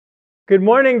Good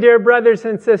morning, dear brothers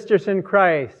and sisters in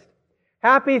Christ.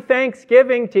 Happy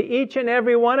Thanksgiving to each and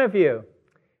every one of you.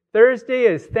 Thursday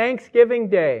is Thanksgiving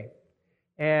Day,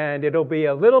 and it'll be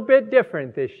a little bit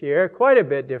different this year, quite a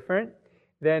bit different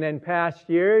than in past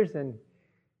years.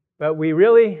 But we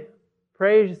really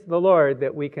praise the Lord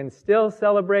that we can still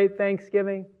celebrate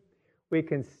Thanksgiving. We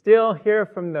can still hear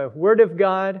from the Word of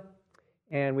God,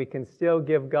 and we can still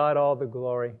give God all the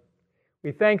glory.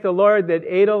 We thank the Lord that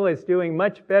Adel is doing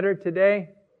much better today,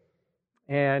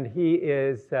 and he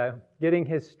is getting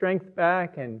his strength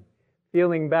back and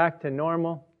feeling back to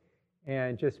normal,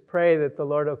 and just pray that the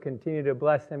Lord will continue to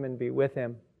bless him and be with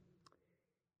him.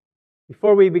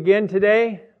 Before we begin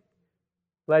today,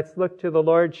 let's look to the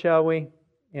Lord, shall we,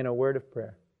 in a word of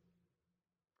prayer.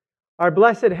 Our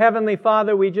blessed Heavenly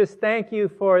Father, we just thank you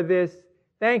for this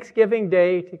Thanksgiving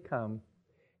Day to come.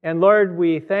 And Lord,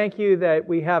 we thank you that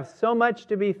we have so much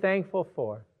to be thankful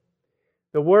for.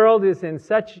 The world is in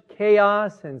such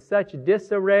chaos and such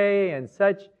disarray and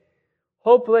such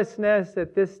hopelessness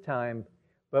at this time.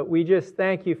 But we just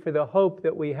thank you for the hope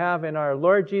that we have in our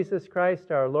Lord Jesus Christ,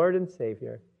 our Lord and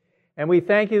Savior. And we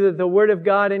thank you that the Word of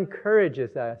God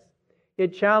encourages us.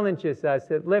 It challenges us.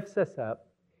 It lifts us up.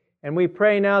 And we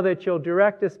pray now that you'll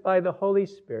direct us by the Holy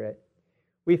Spirit.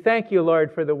 We thank you,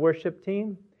 Lord, for the worship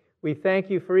team. We thank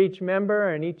you for each member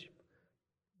and each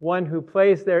one who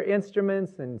plays their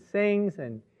instruments and sings.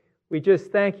 And we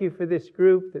just thank you for this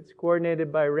group that's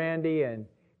coordinated by Randy. And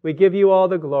we give you all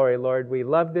the glory, Lord. We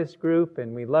love this group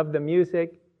and we love the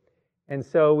music. And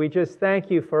so we just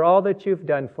thank you for all that you've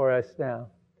done for us now.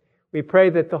 We pray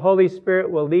that the Holy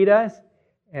Spirit will lead us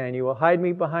and you will hide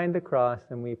me behind the cross.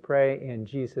 And we pray in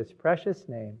Jesus' precious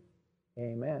name.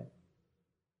 Amen.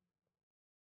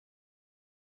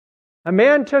 A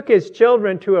man took his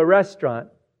children to a restaurant.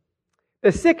 The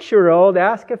 6-year-old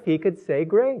asked if he could say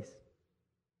grace.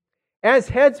 As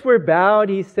heads were bowed,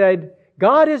 he said,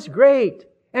 "God is great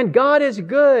and God is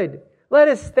good. Let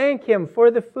us thank Him for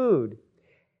the food.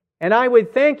 And I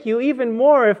would thank you even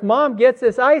more if Mom gets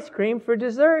us ice cream for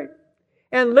dessert.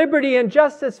 And liberty and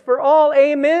justice for all.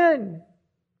 Amen."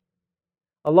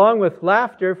 Along with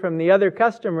laughter from the other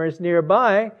customers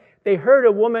nearby, they heard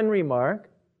a woman remark,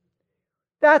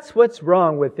 "That's what's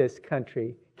wrong with this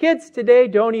country. Kids today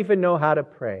don't even know how to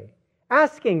pray.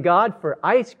 Asking God for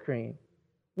ice cream.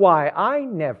 Why, I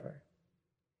never."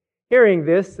 Hearing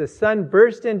this, the son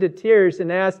burst into tears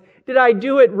and asked, "Did I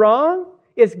do it wrong?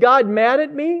 Is God mad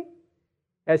at me?"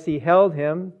 As he held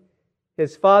him,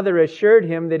 his father assured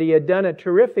him that he had done a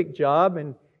terrific job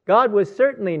and God was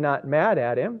certainly not mad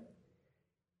at him.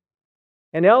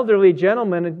 An elderly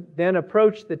gentleman then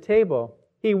approached the table.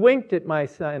 "He winked at my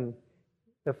son,"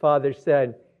 the father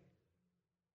said.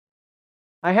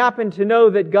 "I happen to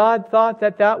know that God thought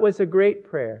that that was a great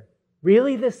prayer."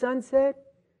 "Really?" the son said.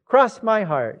 "Cross my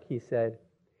heart," he said.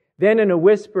 Then in a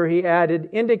whisper he added,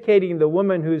 indicating the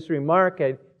woman whose remark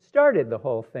had started the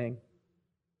whole thing,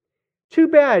 "Too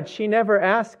bad she never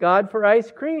asked God for ice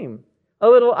cream. A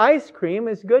little ice cream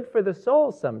is good for the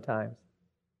soul sometimes."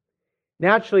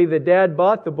 Naturally, the dad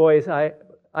bought the boys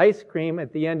ice cream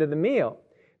at the end of the meal.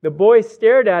 The boy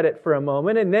stared at it for a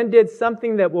moment and then did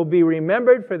something that will be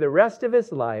remembered for the rest of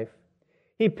his life.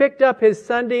 He picked up his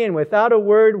sundae and without a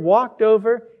word walked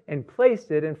over and placed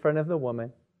it in front of the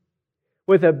woman.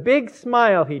 With a big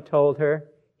smile, he told her,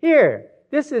 "Here,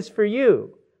 this is for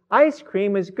you. Ice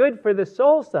cream is good for the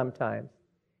soul sometimes,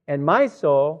 and my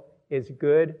soul is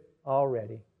good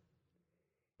already."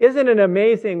 Isn't it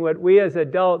amazing what we as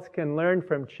adults can learn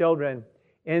from children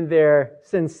in their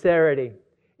sincerity,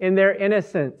 in their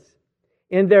innocence,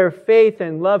 in their faith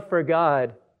and love for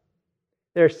God?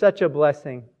 They're such a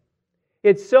blessing.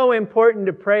 It's so important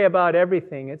to pray about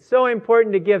everything. It's so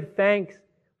important to give thanks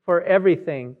for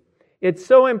everything. It's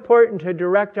so important to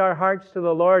direct our hearts to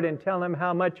the Lord and tell Him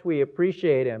how much we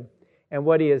appreciate Him and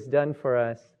what He has done for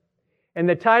us. And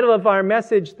the title of our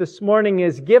message this morning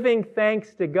is Giving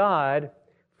Thanks to God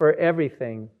for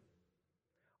Everything.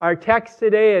 Our text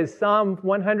today is Psalm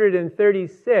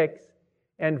 136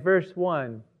 and verse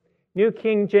 1. New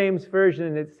King James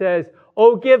Version, it says,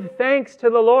 "Oh, give thanks to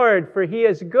the Lord, for He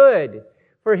is good,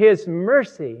 for His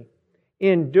mercy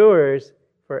endures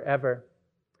forever."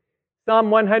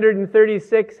 Psalm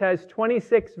 136 has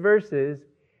 26 verses,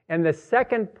 and the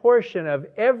second portion of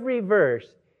every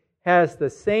verse has the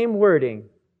same wording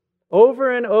over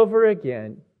and over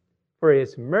again, "For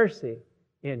His mercy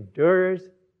endures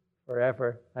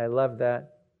forever." I love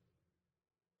that.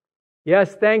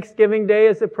 Yes, Thanksgiving Day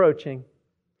is approaching.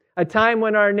 A time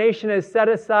when our nation has set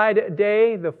aside a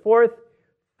day, the fourth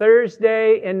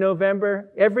Thursday in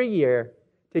November every year,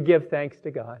 to give thanks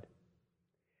to God.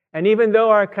 And even though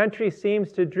our country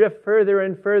seems to drift further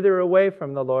and further away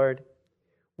from the Lord,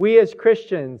 we as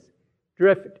Christians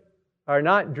are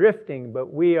not drifting,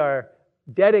 but we are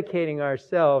dedicating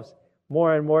ourselves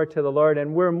more and more to the Lord,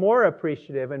 and we're more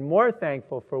appreciative and more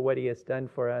thankful for what He has done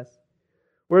for us.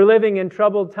 We're living in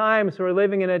troubled times. We're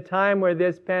living in a time where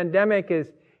this pandemic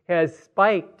has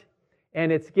spiked,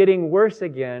 and it's getting worse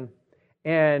again.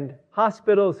 And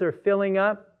hospitals are filling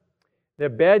up. The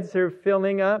beds are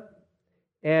filling up.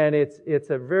 And it's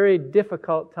a very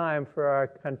difficult time for our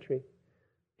country.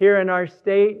 Here in our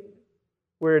state,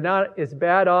 we're not as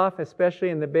bad off, especially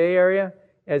in the Bay Area,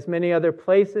 as many other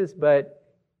places, but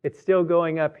it's still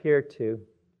going up here too.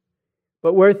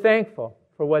 But we're thankful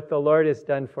for what the Lord has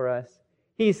done for us.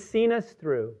 He's seen us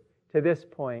through to this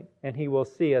point, and He will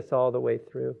see us all the way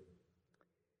through.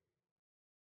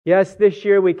 Yes, this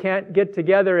year we can't get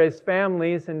together as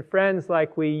families and friends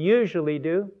like we usually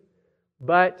do,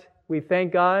 but we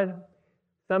thank God.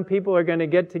 Some people are going to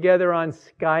get together on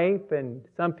Skype, and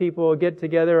some people will get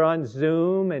together on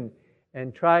Zoom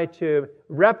and try to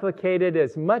replicate it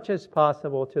as much as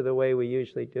possible to the way we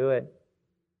usually do it.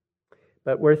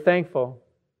 But we're thankful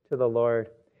to the Lord.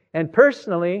 And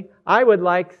personally, I would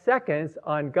like seconds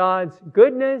on God's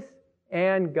goodness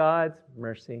and God's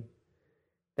mercy.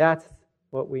 That's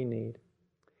what we need.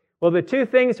 Well, the two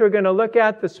things we're going to look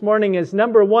at this morning is,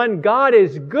 number one, God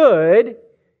is good,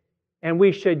 and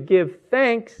we should give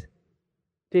thanks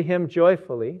to Him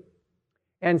joyfully.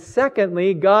 And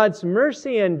secondly, God's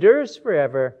mercy endures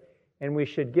forever, and we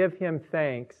should give Him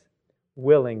thanks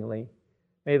willingly.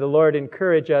 May the Lord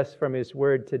encourage us from His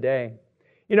Word today.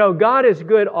 You know, God is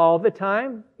good all the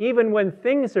time. Even when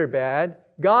things are bad,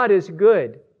 God is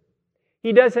good.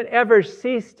 He doesn't ever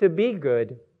cease to be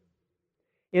good.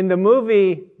 In the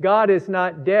movie God Is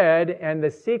Not Dead and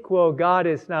the sequel God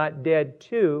Is Not Dead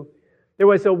 2, there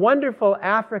was a wonderful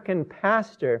African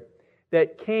pastor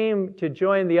that came to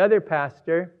join the other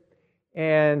pastor,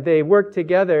 and they worked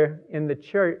together in the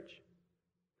church.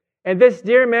 And this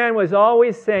dear man was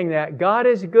always saying that God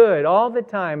is good all the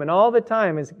time, and all the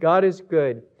time God is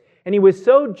good. And he was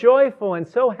so joyful and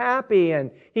so happy, and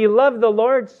he loved the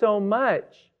Lord so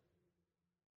much.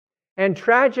 And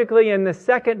tragically, in the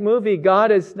second movie,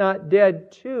 God Is Not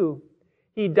Dead 2,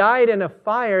 he died in a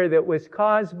fire that was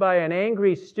caused by an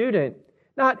angry student.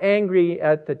 Not angry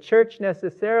at the church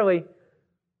necessarily.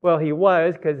 Well, he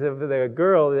was, because of the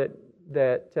girl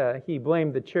that he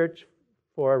blamed the church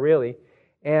for, really.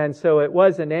 And so it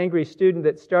was an angry student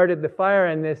that started the fire,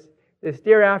 and this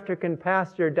dear African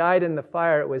pastor died in the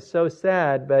fire. It was so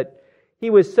sad, but he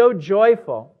was so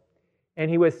joyful, and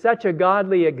he was such a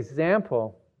godly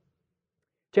example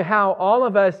to how all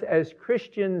of us as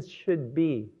Christians should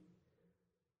be,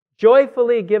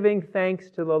 joyfully giving thanks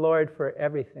to the Lord for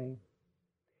everything,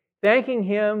 thanking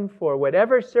Him for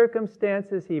whatever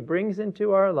circumstances He brings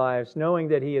into our lives, knowing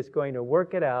that He is going to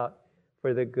work it out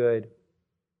for the good.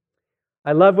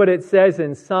 I love what it says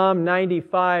in Psalm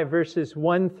 95, verses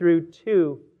 1 through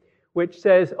 2, which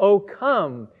says, "O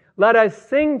come, let us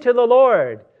sing to the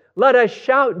Lord. Let us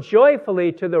shout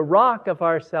joyfully to the rock of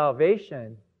our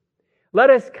salvation. Let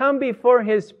us come before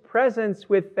His presence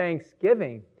with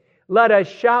thanksgiving. Let us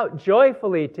shout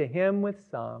joyfully to Him with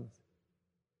psalms."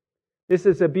 This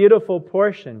is a beautiful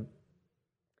portion.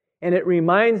 And it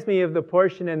reminds me of the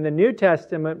portion in the New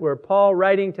Testament where Paul,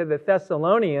 writing to the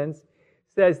Thessalonians,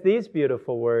 says these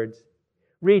beautiful words,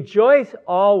 "Rejoice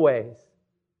always.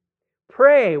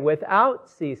 Pray without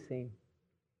ceasing.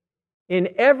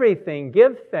 In everything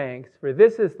give thanks, for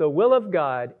this is the will of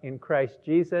God in Christ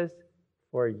Jesus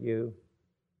for you."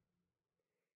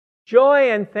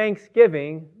 Joy and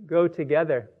thanksgiving go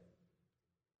together,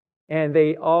 and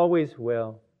they always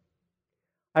will.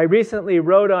 I recently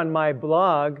wrote on my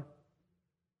blog,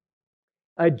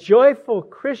 a joyful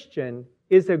Christian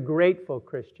is a grateful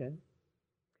Christian,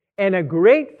 and a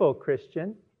grateful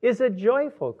Christian is a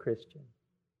joyful Christian.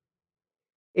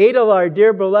 Adel, our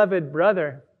dear beloved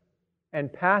brother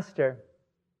and pastor,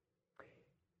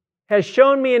 has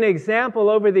shown me an example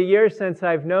over the years since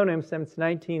I've known him, since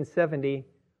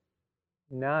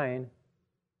 1979.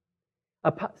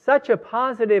 Such a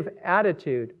positive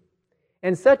attitude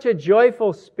and such a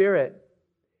joyful spirit.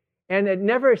 And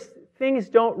things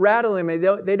don't rattle him.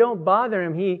 They don't bother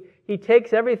him. He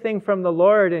takes everything from the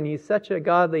Lord, and he's such a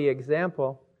godly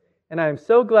example. And I'm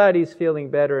so glad he's feeling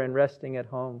better and resting at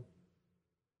home.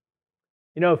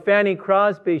 You know, Fanny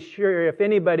Crosby, sure, if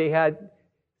anybody had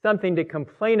something to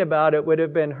complain about, it would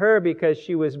have been her, because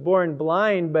she was born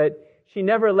blind, but she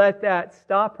never let that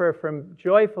stop her from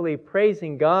joyfully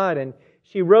praising God. And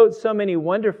she wrote so many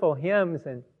wonderful hymns.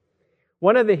 And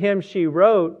one of the hymns she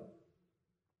wrote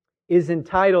is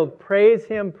entitled Praise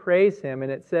Him,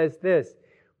 and it says this: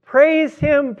 Praise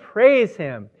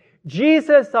Him,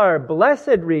 Jesus our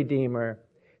blessed Redeemer.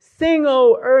 Sing,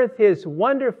 O earth, His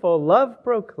wonderful love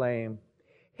proclaim.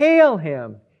 Hail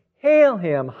Him,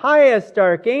 highest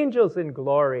archangels in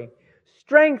glory.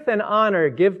 Strength and honor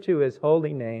give to His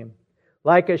holy name.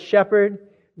 Like a shepherd,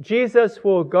 Jesus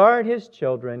will guard His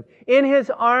children. In His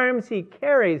arms He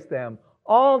carries them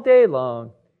all day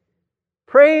long.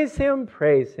 Praise Him,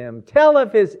 tell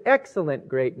of His excellent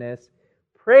greatness.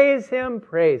 Praise Him,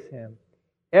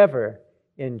 ever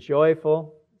in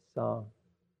joyful song.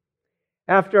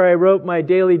 After I wrote my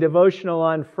daily devotional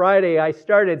on Friday, I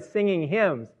started singing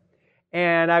hymns.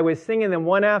 And I was singing them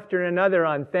one after another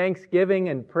on Thanksgiving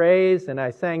and praise. And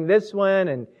I sang this one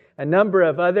and a number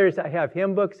of others. I have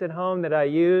hymn books at home that I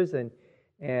use.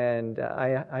 And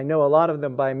I know a lot of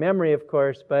them by memory, of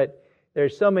course. But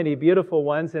there's so many beautiful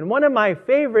ones. And one of my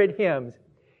favorite hymns,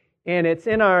 and it's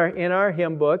in our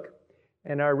hymn book,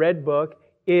 in our red book,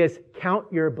 is Count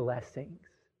Your Blessings.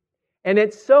 And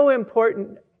it's so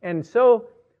important and so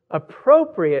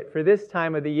appropriate for this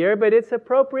time of the year, but it's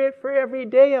appropriate for every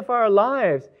day of our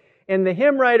lives. And the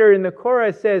hymn writer in the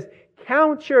chorus says,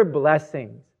 count your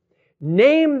blessings.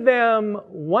 Name them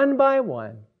one by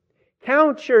one.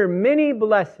 Count your many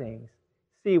blessings.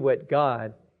 See what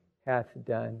God hath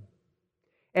done.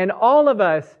 And all of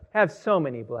us have so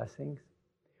many blessings.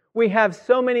 We have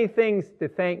so many things to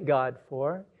thank God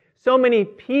for. So many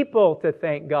people to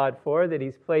thank God for that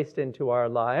He's placed into our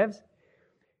lives.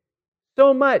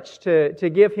 So much to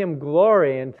give Him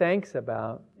glory and thanks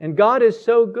about. And God is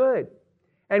so good.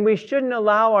 And we shouldn't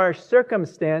allow our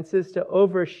circumstances to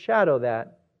overshadow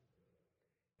that.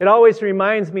 It always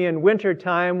reminds me in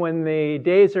wintertime when the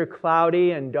days are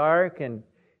cloudy and dark and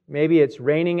maybe it's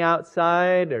raining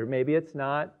outside or maybe it's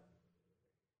not.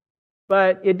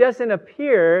 But it doesn't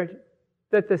appear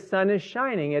that the sun is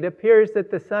shining. It appears that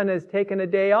the sun has taken a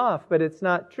day off, but it's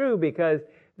not true because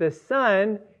the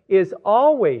sun is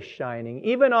always shining,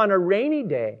 even on a rainy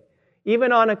day,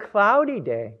 even on a cloudy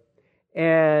day.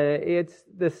 And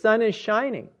the sun is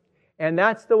shining. And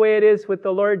that's the way it is with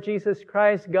the Lord Jesus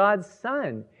Christ, God's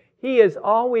Son. He is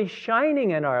always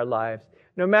shining in our lives,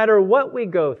 no matter what we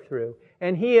go through.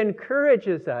 And He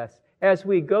encourages us as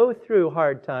we go through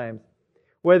hard times,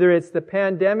 whether it's the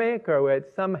pandemic or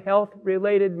it's some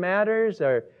health-related matters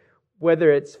or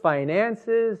whether it's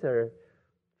finances or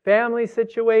family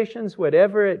situations,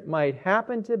 whatever it might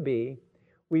happen to be,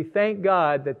 we thank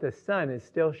God that the sun is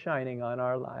still shining on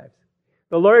our lives.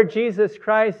 The Lord Jesus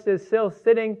Christ is still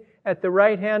sitting at the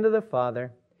right hand of the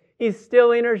Father. He's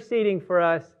still interceding for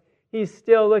us. He's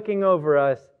still looking over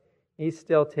us. He's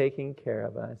still taking care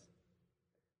of us.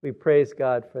 We praise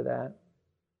God for that.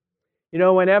 You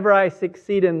know, whenever I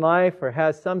succeed in life or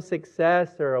have some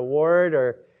success or award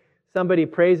or somebody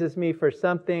praises me for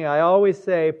something, I always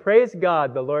say, praise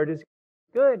God, the Lord is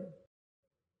good.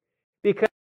 Because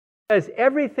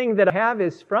everything that I have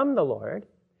is from the Lord,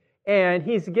 and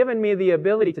He's given me the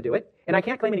ability to do it, and I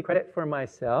can't claim any credit for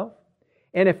myself.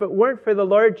 And if it weren't for the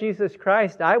Lord Jesus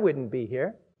Christ, I wouldn't be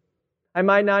here. I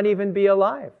might not even be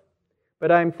alive.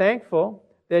 But I'm thankful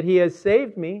that He has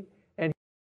saved me, and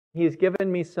He's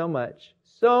given me so much,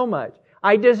 so much.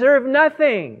 I deserve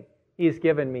nothing. He's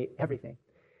given me everything.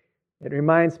 It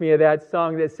reminds me of that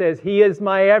song that says, He is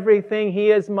my everything,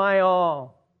 He is my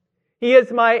all. He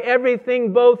is my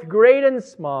everything, both great and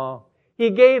small. He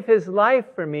gave His life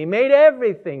for me, made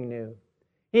everything new.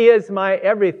 He is my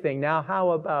everything. Now,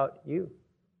 how about you?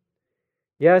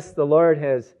 Yes, the Lord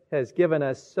has given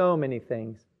us so many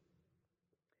things.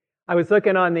 I was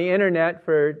looking on the internet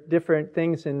for different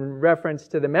things in reference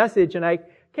to the message, and I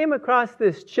came across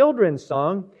this children's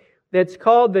song that's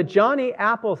called the Johnny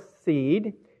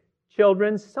Appleseed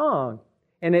Children's Song.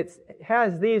 And it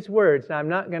has these words. Now, I'm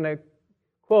not going to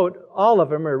quote all of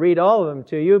them or read all of them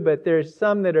to you, but there's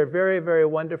some that are very, very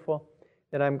wonderful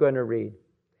that I'm going to read.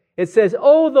 It says,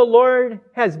 "Oh, the Lord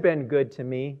has been good to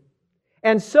me,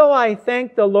 and so I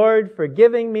thank the Lord for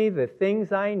giving me the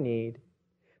things I need.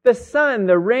 The sun,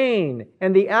 the rain,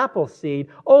 and the apple seed.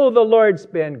 Oh, the Lord's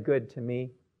been good to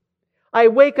me. I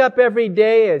wake up every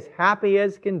day as happy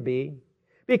as can be,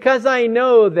 because I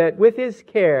know that with His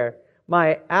care,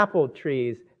 my apple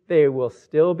trees, they will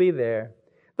still be there.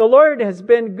 The Lord has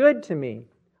been good to me.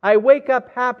 I wake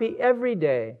up happy every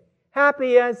day,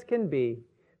 happy as can be,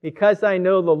 because I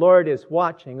know the Lord is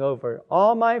watching over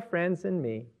all my friends and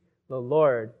me. The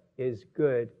Lord is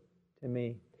good to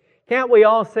me." Can't we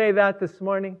all say that this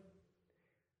morning?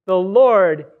 The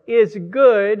Lord is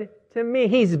good to me.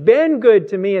 He's been good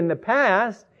to me in the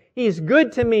past. He's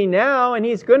good to me now, and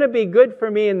He's going to be good for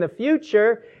me in the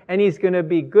future, and He's going to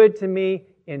be good to me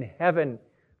in heaven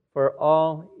for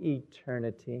all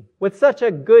eternity. With such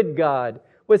a good God,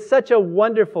 with such a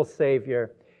wonderful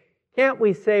Savior, can't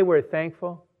we say we're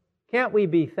thankful? Can't we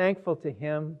be thankful to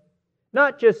Him?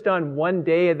 Not just on one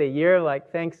day of the year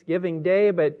like Thanksgiving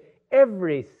Day, but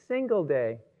every single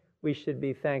day we should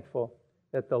be thankful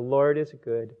that the Lord is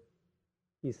good.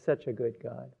 He's such a good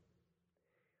God.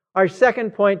 Our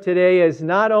second point today is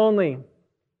not only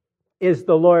is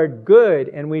the Lord good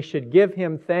and we should give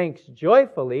Him thanks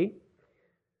joyfully,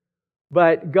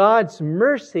 but God's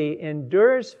mercy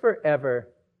endures forever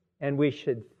and we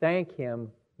should thank Him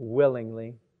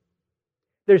willingly.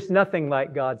 There's nothing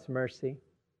like God's mercy.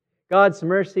 God's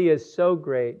mercy is so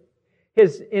great.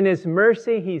 In His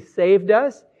mercy, He saved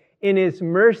us. In His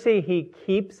mercy, He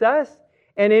keeps us.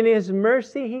 And in His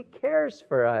mercy, He cares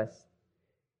for us.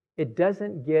 It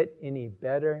doesn't get any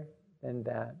better than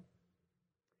that.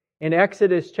 In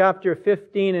Exodus chapter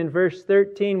 15 and verse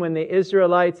 13, when the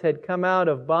Israelites had come out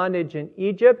of bondage in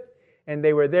Egypt, and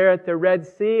they were there at the Red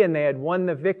Sea, and they had won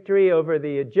the victory over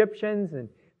the Egyptians and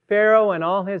Pharaoh and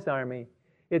all his army,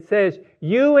 it says,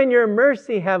 "You in your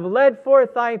mercy have led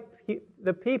forth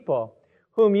the people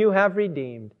whom you have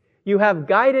redeemed. You have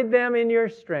guided them in your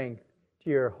strength to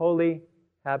your holy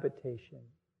habitation."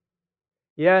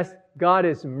 Yes, God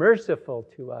is merciful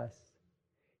to us.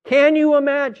 Can you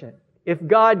imagine if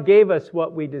God gave us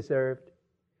what we deserved?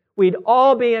 We'd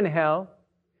all be in hell.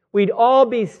 We'd all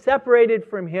be separated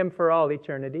from Him for all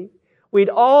eternity. We'd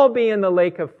all be in the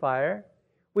lake of fire.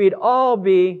 We'd all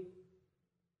be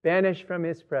banished from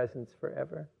His presence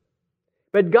forever.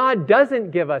 But God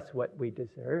doesn't give us what we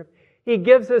deserve. He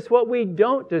gives us what we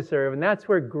don't deserve, and that's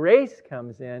where grace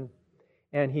comes in.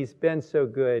 And He's been so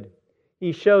good.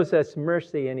 He shows us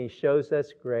mercy and He shows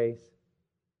us grace.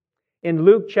 In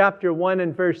Luke chapter 1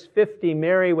 and verse 50,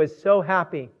 Mary was so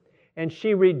happy and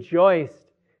she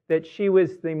rejoiced that she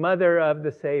was the mother of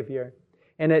the Savior.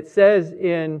 And it says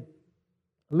in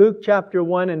Luke chapter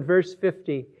 1 and verse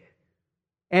 50,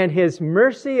 "And His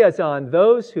mercy is on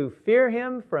those who fear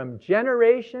Him from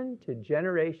generation to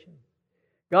generation."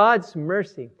 God's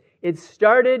mercy. It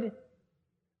started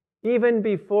even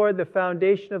before the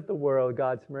foundation of the world,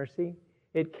 God's mercy.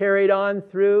 It carried on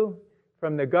through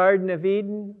from the Garden of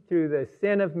Eden, through the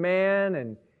sin of man,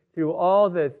 and through all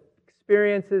the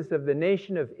experiences of the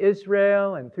nation of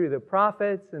Israel, and through the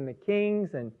prophets and the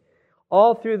kings, and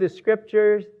all through the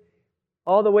Scriptures,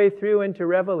 all the way through into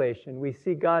Revelation. We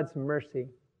see God's mercy.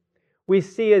 We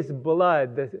see His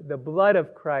blood, the blood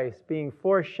of Christ, being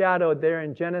foreshadowed there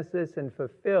in Genesis and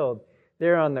fulfilled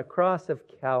there on the cross of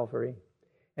Calvary.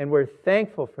 And we're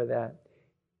thankful for that.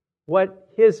 What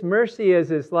His mercy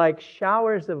is like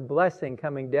showers of blessing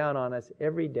coming down on us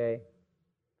every day.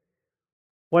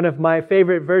 One of my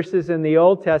favorite verses in the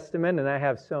Old Testament, and I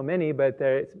have so many, but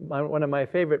one of my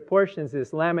favorite portions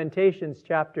is Lamentations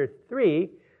chapter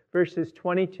 3, verses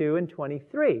 22 and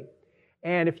 23.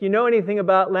 And if you know anything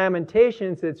about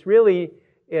Lamentations, it's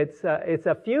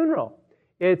a funeral.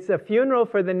 It's a funeral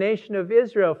for the nation of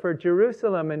Israel, for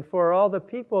Jerusalem, and for all the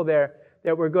people there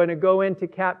that were going to go into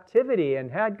captivity and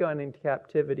had gone into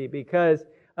captivity because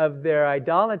of their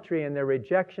idolatry and their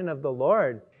rejection of the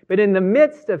Lord. But in the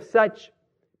midst of such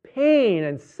pain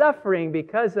and suffering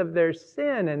because of their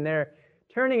sin and their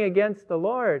turning against the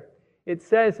Lord, it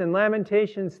says in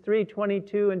Lamentations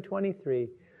 3:22 and 23,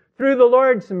 "Through the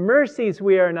Lord's mercies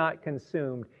we are not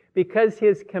consumed, because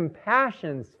His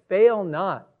compassions fail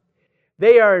not.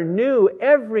 They are new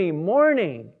every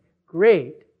morning.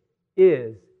 Great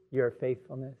is your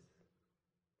faithfulness."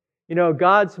 You know,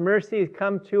 God's mercies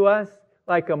come to us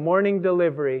like a morning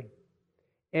delivery.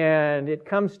 And it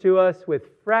comes to us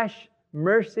with fresh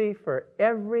mercy for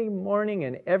every morning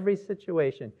and every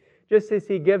situation. Just as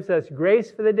He gives us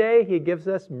grace for the day, He gives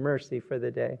us mercy for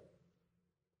the day.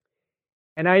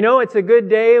 And I know it's a good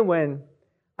day when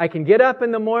I can get up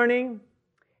in the morning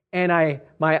and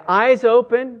my eyes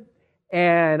open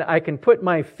and I can put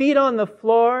my feet on the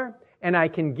floor and I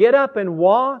can get up and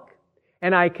walk,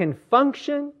 and I can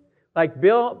function. Like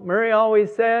Bill Murray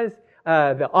always says,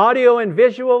 the audio and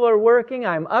visual are working,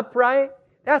 I'm upright.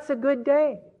 That's a good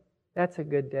day. That's a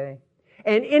good day.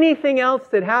 And anything else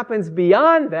that happens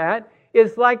beyond that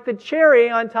is like the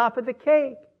cherry on top of the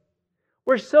cake.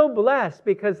 We're so blessed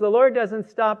because the Lord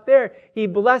doesn't stop there. He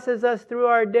blesses us through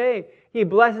our day. He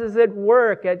blesses at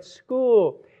work, at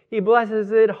school. He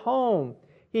blesses at home.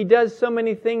 He does so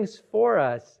many things for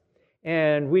us.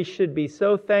 And we should be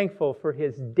so thankful for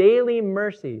His daily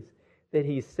mercies that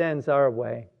He sends our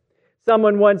way.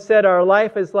 Someone once said our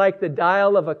life is like the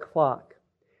dial of a clock.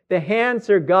 The hands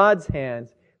are God's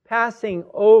hands, passing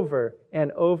over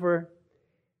and over.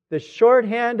 The short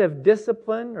hand of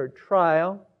discipline or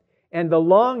trial, and the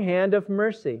long hand of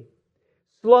mercy.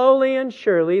 Slowly and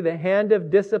surely the hand of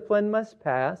discipline must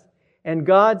pass, and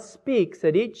God speaks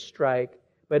at each strike,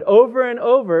 but over and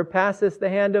over passes the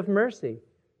hand of mercy,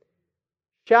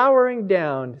 showering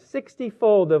down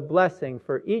 60-fold of blessing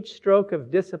for each stroke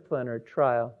of discipline or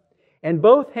trial. And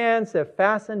both hands have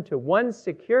fastened to one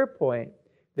secure point,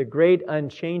 the great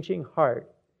unchanging heart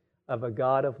of a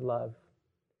God of love.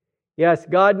 Yes,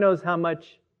 God knows how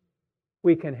much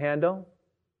we can handle,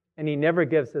 and He never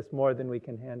gives us more than we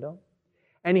can handle.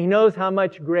 And He knows how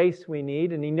much grace we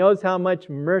need, and He knows how much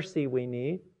mercy we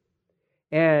need.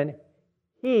 And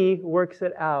He works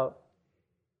it out.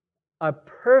 A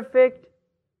perfect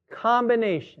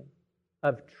combination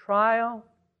of trial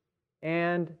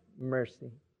and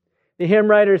mercy. The hymn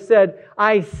writer said,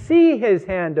 I see His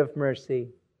hand of mercy.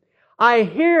 I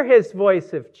hear His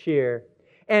voice of cheer.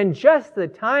 And just the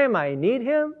time I need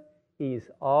Him, He's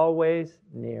always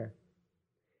near.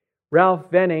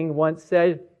 Ralph Venning once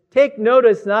said, take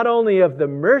notice not only of the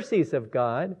mercies of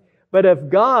God, but of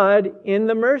God in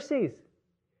the mercies.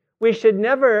 We should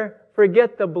never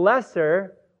forget the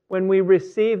blesser when we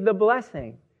receive the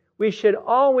blessing. We should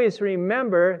always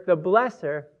remember the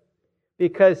blesser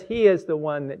because He is the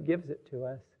one that gives it to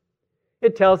us.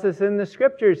 It tells us in the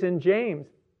Scriptures in James.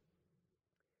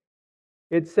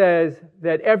 It says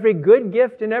that every good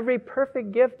gift and every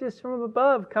perfect gift is from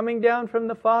above, coming down from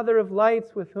the Father of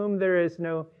lights, with whom there is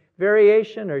no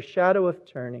variation or shadow of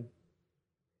turning.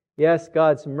 Yes,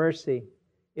 God's mercy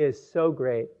is so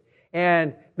great.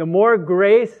 And the more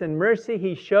grace and mercy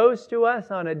He shows to us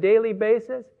on a daily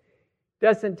basis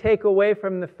doesn't take away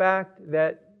from the fact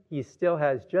that He still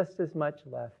has just as much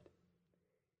left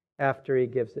after He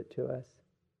gives it to us.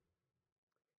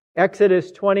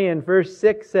 Exodus 20 and verse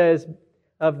 6 says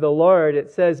of the Lord, it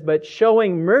says, but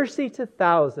showing mercy to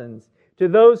thousands, to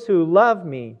those who love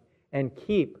me and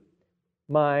keep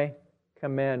my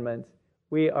commandments.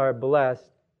 We are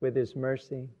blessed with His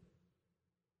mercy.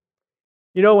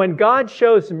 You know, when God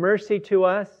shows mercy to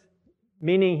us,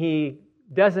 meaning He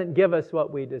doesn't give us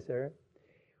what we deserve,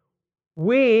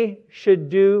 we should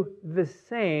do the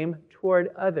same toward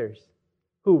others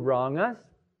who wrong us,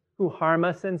 who harm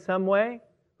us in some way,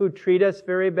 who treat us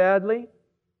very badly.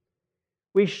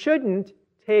 We shouldn't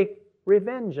take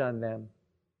revenge on them.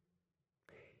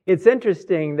 It's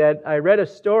interesting that I read a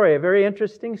story, a very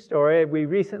interesting story. We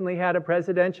recently had a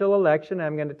presidential election.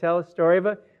 I'm going to tell a story of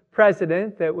a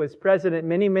president that was president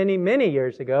many, many, many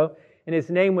years ago, and his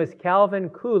name was Calvin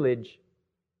Coolidge.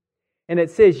 And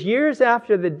it says years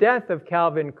after the death of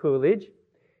Calvin Coolidge,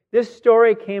 this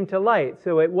story came to light.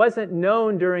 So it wasn't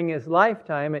known during his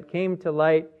lifetime. It came to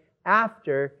light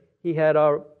after he had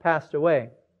passed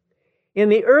away. In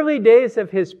the early days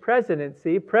of his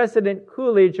presidency, President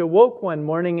Coolidge awoke one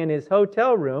morning in his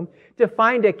hotel room to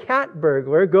find a cat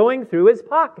burglar going through his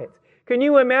pockets. Can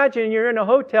you imagine you're in a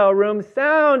hotel room,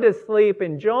 sound asleep,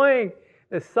 enjoying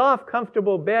the soft,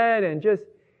 comfortable bed and just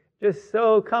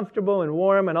so comfortable and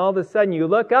warm, and all of a sudden you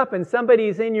look up and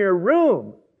somebody's in your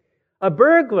room, a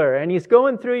burglar, and he's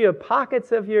going through your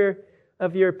pockets of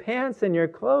your pants and your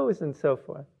clothes and so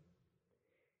forth.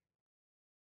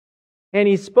 And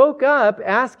he spoke up,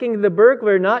 asking the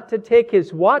burglar not to take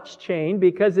his watch chain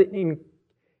because it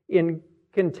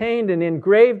contained an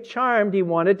engraved charm he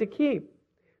wanted to keep.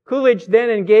 Coolidge then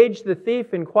engaged the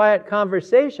thief in quiet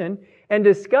conversation and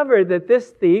discovered that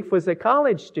this thief was a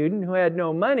college student who had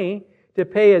no money to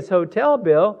pay his hotel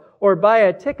bill or buy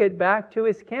a ticket back to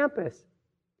his campus.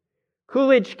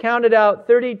 Coolidge counted out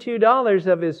 $32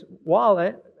 of his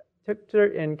wallet,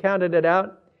 and counted it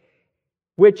out,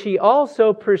 which he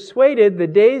also persuaded the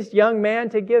dazed young man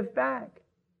to give back.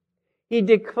 He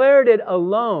declared it a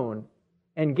loan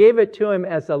and gave it to him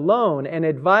as a loan and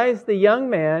advised the young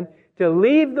man to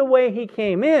leave the way he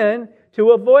came in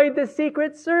to avoid the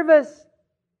Secret Service.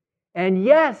 And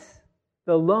yes,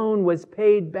 the loan was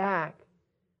paid back.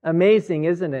 Amazing,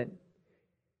 isn't it?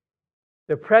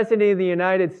 The President of the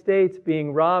United States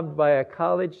being robbed by a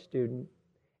college student,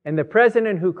 and the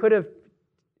President who could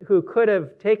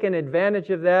have taken advantage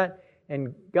of that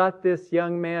and got this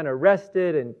young man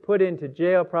arrested and put into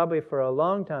jail probably for a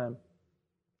long time,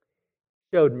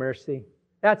 showed mercy.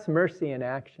 That's mercy in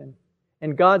action.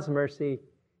 And God's mercy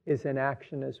is in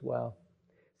action as well.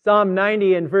 Psalm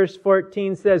 90 and verse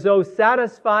 14 says, "Oh,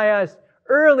 satisfy us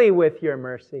early with your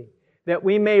mercy, that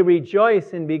we may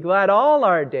rejoice and be glad all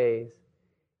our days."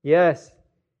 Yes,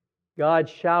 God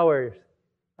showers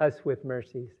us with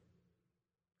mercies.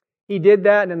 He did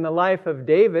that in the life of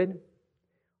David.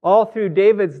 All through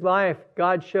David's life,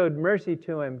 God showed mercy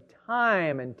to him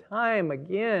time and time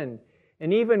again.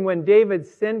 And even when David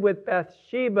sinned with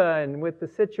Bathsheba and with the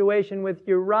situation with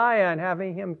Uriah and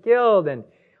having him killed and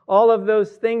all of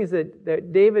those things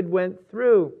that David went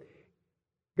through,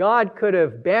 God could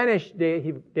have banished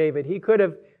David. He could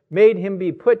have made him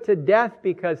be put to death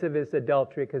because of his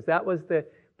adultery, because that was the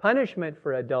punishment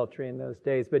for adultery in those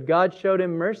days. But God showed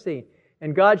him mercy,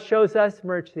 and God shows us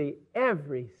mercy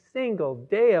every single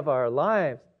day of our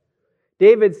lives.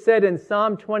 David said in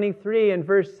Psalm 23 and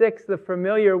verse 6 the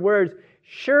familiar words,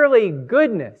 "Surely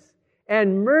goodness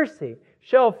and mercy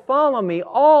shall follow me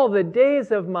all the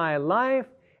days of my life,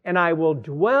 and I will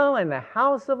dwell in the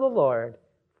house of the Lord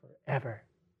forever."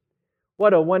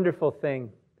 What a wonderful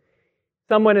thing.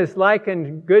 Someone has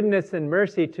likened goodness and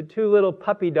mercy to two little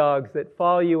puppy dogs that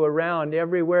follow you around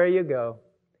everywhere you go.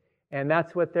 And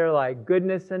that's what they're like,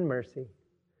 goodness and mercy.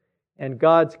 And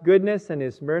God's goodness and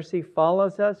His mercy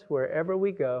follows us wherever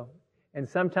we go. And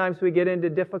sometimes we get into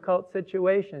difficult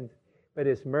situations, but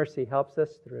His mercy helps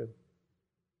us through.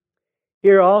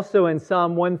 Here also in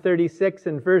Psalm 136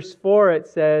 and verse 4 it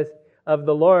says of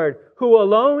the Lord, who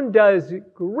alone does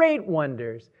great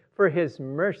wonders, for His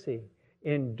mercy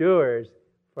endures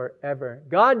forever.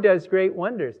 God does great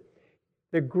wonders.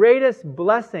 The greatest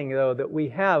blessing, though, that we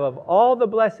have, of all the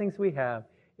blessings we have,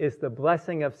 is the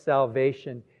blessing of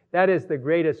salvation. That is the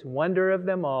greatest wonder of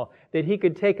them all, that He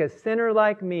could take a sinner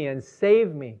like me and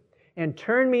save me and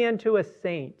turn me into a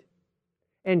saint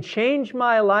and change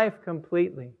my life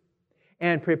completely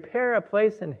and prepare a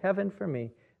place in heaven for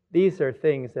me. These are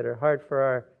things that are hard for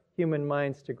our human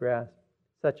minds to grasp.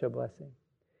 Such a blessing.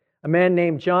 A man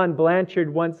named John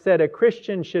Blanchard once said, a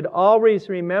Christian should always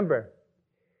remember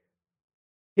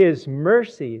his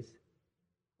mercies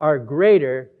are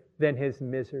greater than his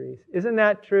miseries. Isn't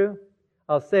that true?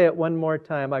 I'll say it one more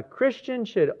time. A Christian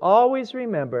should always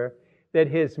remember that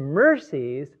his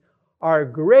mercies are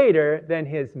greater than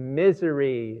his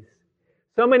miseries.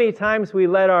 So many times we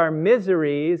let our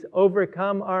miseries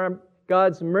overcome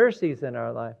God's mercies in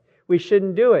our life. We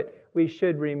shouldn't do it. We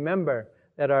should remember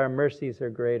that our mercies are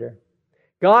greater.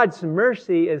 God's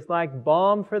mercy is like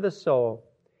balm for the soul,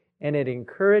 and it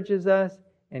encourages us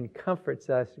and comforts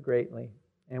us greatly.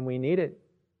 And we need it.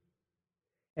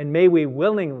 And may we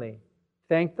willingly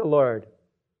thank the Lord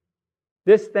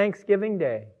this Thanksgiving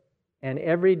Day and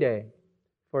every day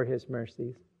for His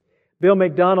mercies. Bill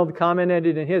MacDonald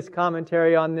commented in his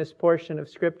commentary on this portion of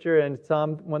Scripture in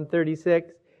Psalm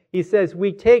 136. He says,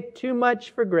 we take too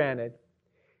much for granted.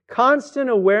 Constant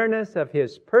awareness of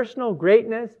His personal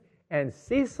greatness and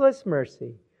ceaseless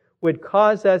mercy would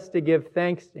cause us to give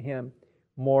thanks to Him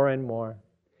more and more.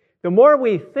 The more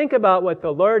we think about what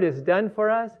the Lord has done for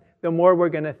us, the more we're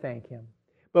going to thank Him.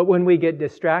 But when we get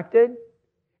distracted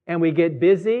and we get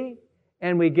busy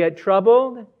and we get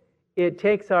troubled, it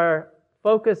takes our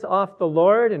focus off the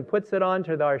Lord and puts it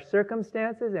onto our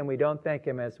circumstances, and we don't thank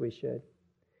Him as we should.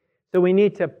 So we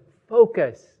need to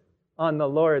focus on the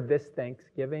Lord this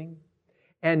Thanksgiving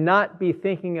and not be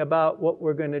thinking about what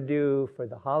we're going to do for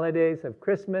the holidays of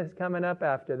Christmas coming up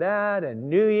after that and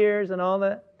New Year's and all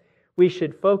that. We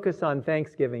should focus on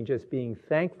Thanksgiving, just being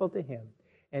thankful to Him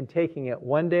and taking it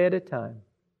one day at a time.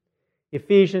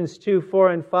 Ephesians 2,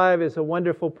 4, and 5 is a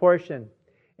wonderful portion.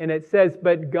 And it says,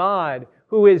 but God,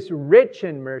 who is rich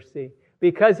in mercy,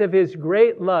 because of His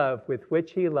great love with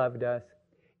which He loved us,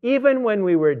 even when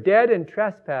we were dead in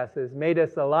trespasses, made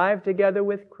us alive together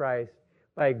with Christ.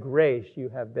 By grace you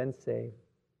have been saved.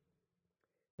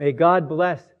 May God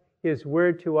bless His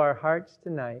word to our hearts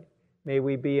tonight. May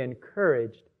we be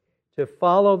encouraged to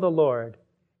follow the Lord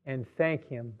and thank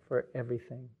Him for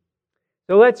everything.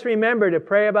 So let's remember to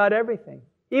pray about everything,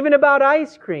 even about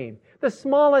ice cream, the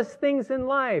smallest things in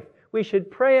life. We should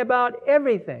pray about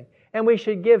everything, and we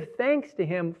should give thanks to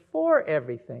Him for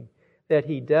everything that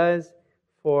He does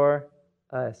for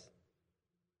us.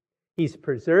 He's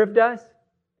preserved us.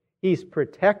 He's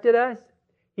protected us.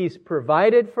 He's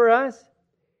provided for us.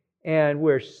 And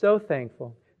we're so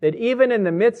thankful that even in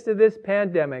the midst of this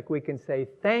pandemic, we can say,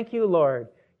 thank you, Lord,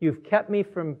 you've kept me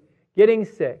from getting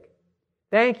sick.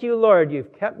 Thank you, Lord,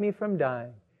 you've kept me from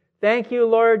dying. Thank you,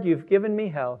 Lord, you've given me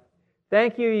health.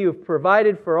 Thank you, you've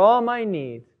provided for all my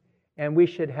needs. And we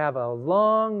should have a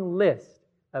long list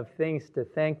of things to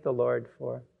thank the Lord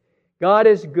for. God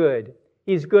is good.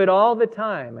 He's good all the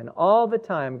time, and all the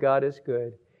time God is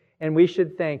good. And we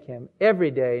should thank Him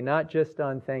every day, not just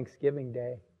on Thanksgiving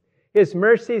Day. His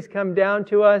mercies come down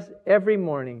to us every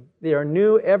morning. They are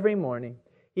new every morning.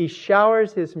 He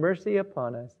showers His mercy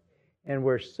upon us, and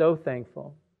we're so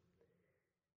thankful.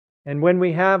 And when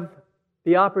we have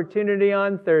the opportunity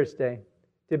on Thursday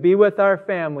to be with our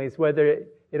families, whether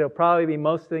it'll probably be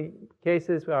mostly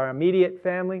cases our immediate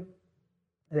family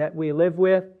that we live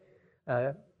with.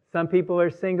 Some people are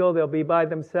single, they'll be by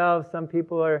themselves. Some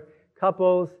people are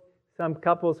couples, some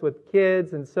couples with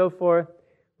kids and so forth.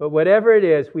 But whatever it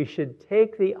is, we should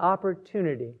take the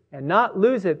opportunity and not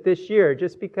lose it this year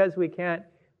just because we can't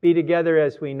be together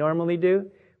as we normally do,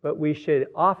 but we should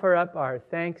offer up our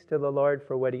thanks to the Lord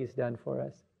for what He's done for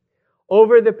us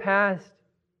over the past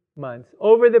months,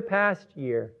 over the past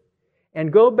year,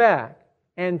 and go back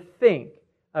and think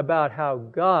about how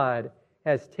God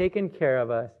has taken care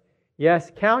of us.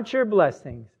 Yes, count your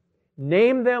blessings.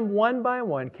 Name them one by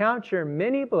one. Count your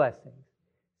many blessings.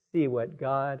 See what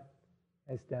God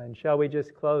has done. Shall we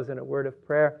just close in a word of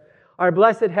prayer? Our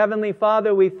blessed Heavenly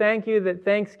Father, we thank You that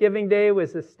Thanksgiving Day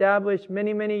was established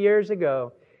many, many years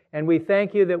ago. And we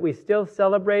thank You that we still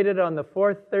celebrate it on the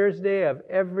fourth Thursday of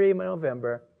every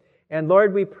November. And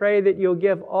Lord, we pray that You'll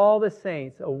give all the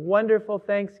saints a wonderful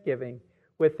Thanksgiving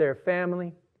with their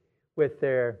family, with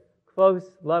their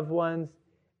close loved ones.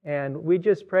 And we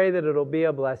just pray that it'll be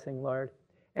a blessing, Lord.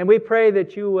 And we pray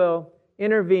that You will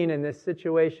intervene in this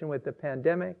situation with the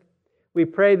pandemic. We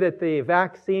pray that the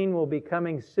vaccine will be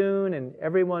coming soon and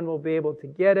everyone will be able to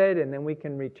get it, and then we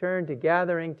can return to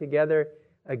gathering together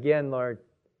again, Lord.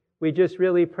 We just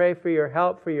really pray for Your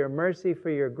help, for Your mercy, for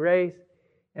Your grace.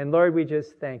 And Lord, we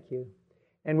just thank You.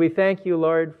 And we thank You,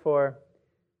 Lord, for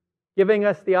giving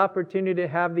us the opportunity to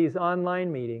have these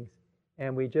online meetings.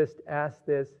 And we just ask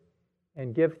this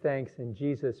and give thanks in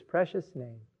Jesus' precious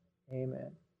name.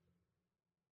 Amen.